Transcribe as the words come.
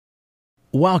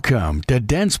Welcome to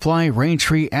Dentsply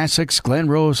Raintree Essix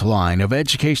Glenrose line of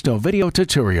educational video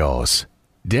tutorials.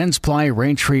 Dentsply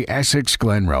Raintree Essix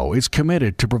Glenrose is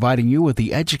committed to providing you with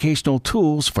the educational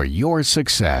tools for your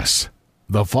success.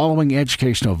 The following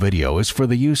educational video is for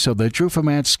the use of the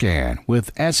Drufomat scan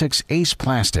with Essix Ace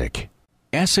Plastic.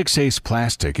 Essix Ace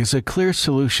Plastic is a clear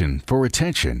solution for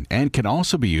retention and can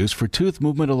also be used for tooth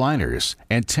movement aligners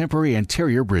and temporary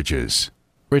anterior bridges.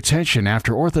 Retention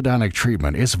after orthodontic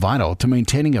treatment is vital to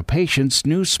maintaining a patient's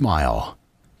new smile.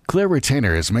 Clear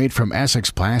retainer is made from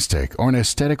Essix plastic or an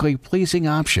aesthetically pleasing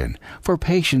option for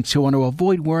patients who want to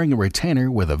avoid wearing a retainer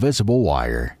with a visible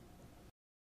wire.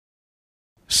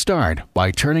 Start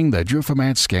by turning the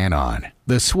Drufomat scan on.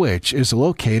 The switch is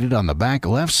located on the back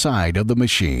left side of the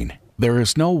machine. There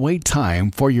is no wait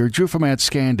time for your Drufomat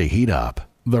scan to heat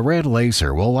up. The red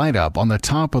laser will light up on the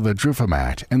top of the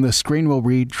Drufomat and the screen will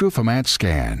read Drufomat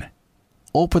Scan.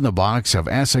 Open the box of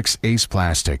Essix Ace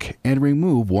Plastic and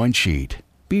remove one sheet.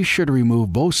 Be sure to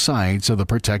remove both sides of the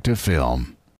protective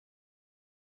film.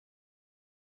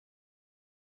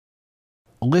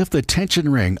 Lift the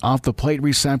tension ring off the plate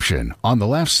reception on the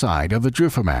left side of the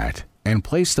Drufomat and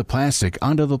place the plastic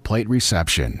onto the plate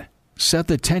reception. Set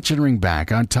the tension ring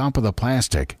back on top of the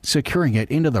plastic, securing it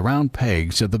into the round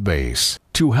pegs at the base.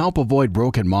 To help avoid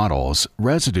broken models,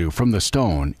 residue from the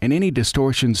stone, and any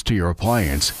distortions to your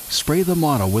appliance, spray the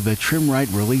model with a Trim Right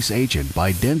Release Agent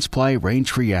by Dentsply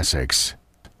Raintree Essix.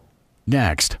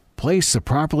 Next, place the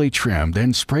properly trimmed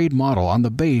and sprayed model on the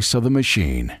base of the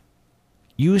machine.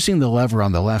 Using the lever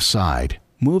on the left side,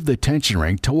 move the tension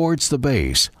ring towards the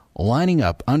base, lining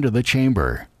up under the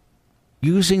chamber.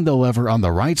 Using the lever on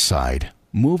the right side,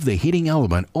 move the heating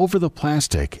element over the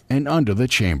plastic and under the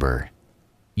chamber.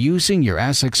 Using your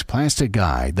Essix plastic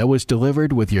guide that was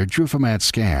delivered with your Drufomat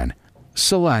scan,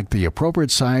 select the appropriate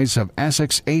size of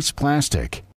Essix Ace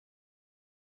Plastic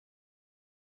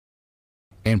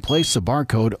and place the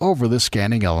barcode over the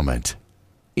scanning element.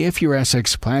 If your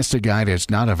Essix plastic guide is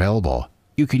not available,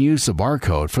 you can use the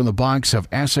barcode from the box of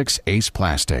Essix Ace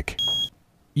Plastic.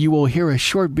 You will hear a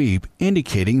short beep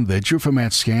indicating the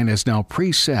Drufomat scan is now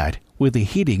preset with the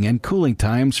heating and cooling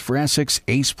times for Essix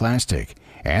Ace Plastic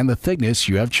and the thickness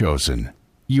you have chosen.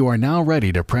 You are now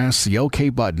ready to press the OK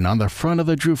button on the front of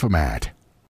the Drufomat.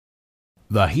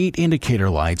 The heat indicator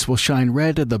lights will shine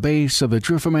red at the base of the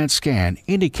Drufomat scan,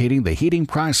 indicating the heating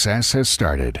process has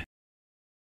started.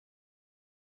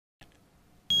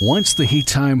 Once the heat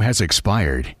time has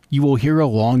expired, you will hear a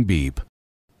long beep.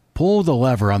 Pull the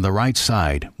lever on the right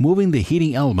side, moving the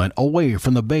heating element away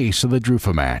from the base of the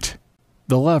Drufomat.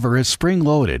 The lever is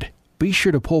spring-loaded. Be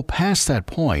sure to pull past that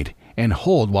point and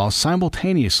hold while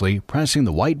simultaneously pressing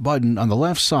the white button on the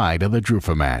left side of the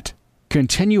Drufomat.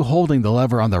 Continue holding the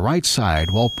lever on the right side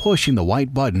while pushing the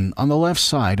white button on the left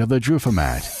side of the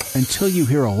Drufomat until you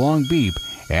hear a long beep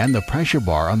and the pressure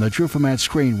bar on the Drufomat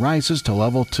screen rises to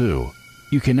level 2.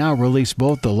 You can now release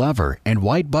both the lever and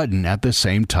white button at the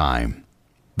same time.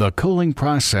 The cooling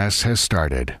process has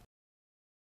started.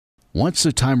 Once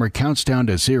the timer counts down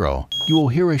to 0, you will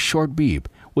hear a short beep,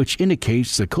 which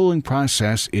indicates the cooling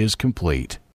process is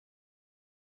complete.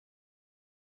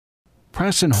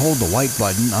 Press and hold the white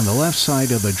button on the left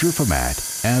side of the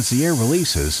Drufomat as the air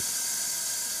releases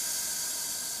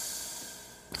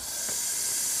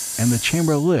and the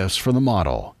chamber lifts from the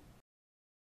model.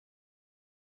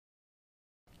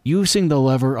 Using the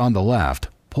lever on the left,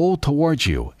 pull towards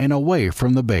you and away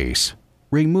from the base.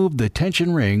 Remove the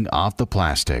tension ring off the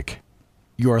plastic.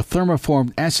 Your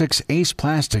thermoformed Essix Ace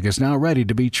Plastic is now ready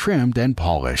to be trimmed and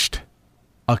polished.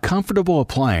 A comfortable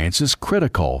appliance is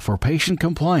critical for patient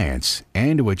compliance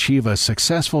and to achieve a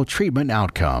successful treatment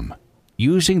outcome.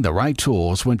 Using the right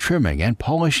tools when trimming and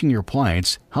polishing your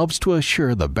appliance helps to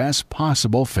assure the best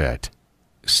possible fit.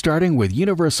 Starting with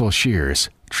universal shears,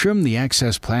 trim the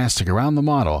excess plastic around the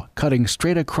model, cutting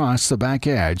straight across the back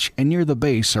edge and near the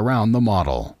base around the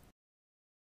model.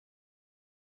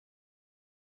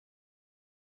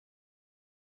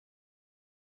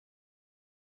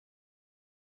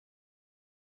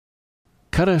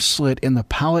 Cut a slit in the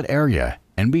palate area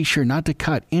and be sure not to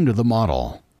cut into the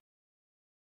model.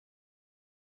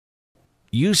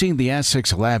 Using the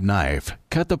Essix lab knife,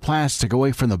 cut the plastic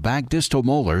away from the back distal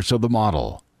molars of the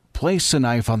model. Place the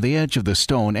knife on the edge of the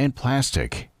stone and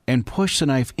plastic and push the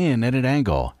knife in at an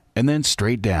angle and then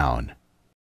straight down.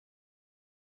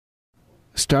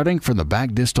 Starting from the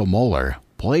back distal molar,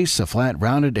 place the flat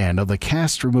rounded end of the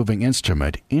cast removing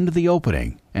instrument into the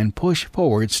opening and push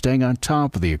forward, staying on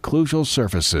top of the occlusal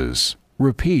surfaces.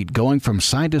 Repeat, going from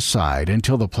side to side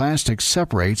until the plastic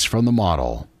separates from the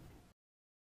model.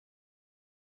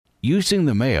 Using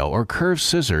the male or curved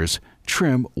scissors,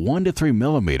 trim 1 to 3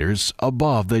 millimeters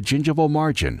above the gingival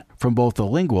margin from both the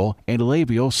lingual and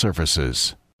labial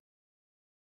surfaces.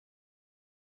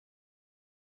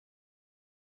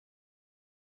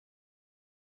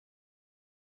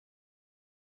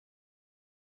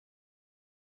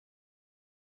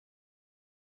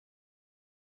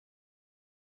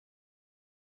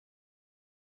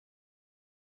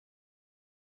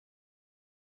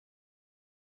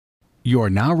 You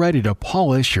are now ready to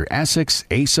polish your Essix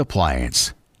Ace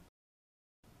appliance.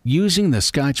 Using the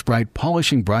Scotch-Brite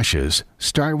polishing brushes,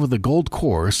 start with a gold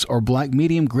coarse or black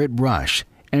medium grit brush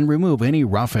and remove any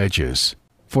rough edges.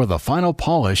 For the final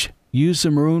polish, use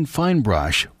the maroon fine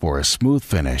brush for a smooth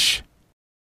finish.